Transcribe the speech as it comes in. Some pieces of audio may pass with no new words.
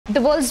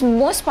the world's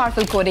most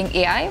powerful coding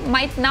AI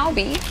might now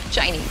be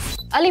Chinese.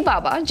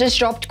 Alibaba just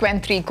dropped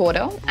Qwen 3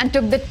 coder and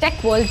took the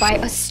tech world by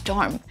a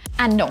storm.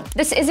 And no,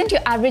 this isn't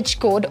your average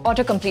code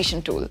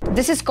auto-completion tool.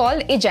 This is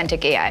called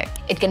agentic AI.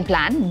 It can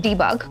plan,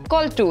 debug,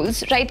 call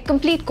tools, write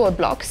complete code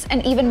blocks,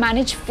 and even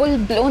manage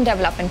full-blown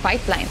development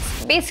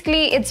pipelines.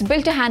 Basically, it's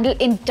built to handle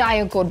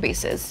entire code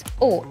bases.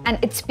 Oh,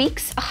 and it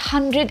speaks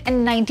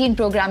 119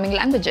 programming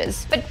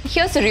languages. But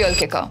here's the real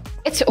kicker.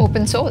 It's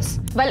open source.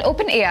 While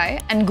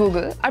OpenAI and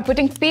Google are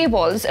putting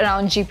paywalls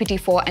around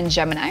GPT-4 and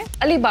Gemini,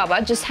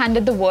 Alibaba just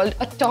handed the world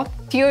a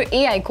top-tier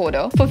AI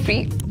coder for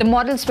free. The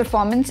model's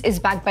performance is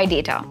backed by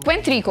data.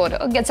 Qwen 3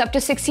 coder gets up to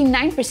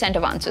 69%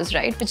 of answers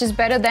right, which is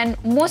better than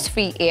most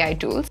free AI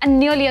tools and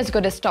nearly as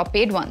good as top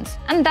paid ones.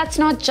 And that's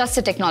not just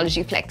a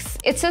technology flex,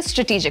 it's a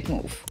strategic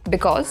move.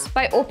 Because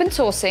by open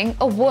sourcing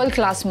a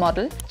world-class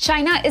model,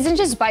 China isn't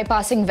just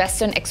bypassing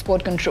Western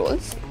export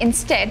controls.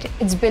 Instead,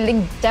 it's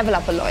building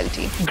developer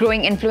loyalty,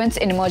 growing influence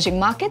in emerging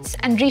markets,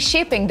 and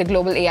reshaping the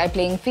global AI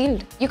playing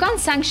field. You can't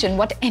sanction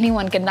what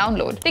anyone can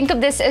download. Think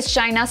of this as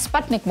China's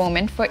Sputnik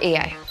moment for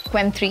AI.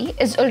 Qwen 3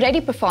 is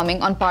already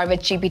performing on par with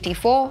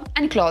GPT-4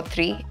 and Claude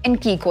 3 in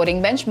key coding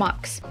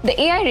benchmarks. The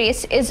AI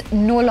race is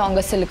no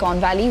longer Silicon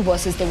Valley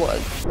versus the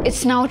world.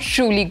 It's now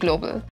truly global.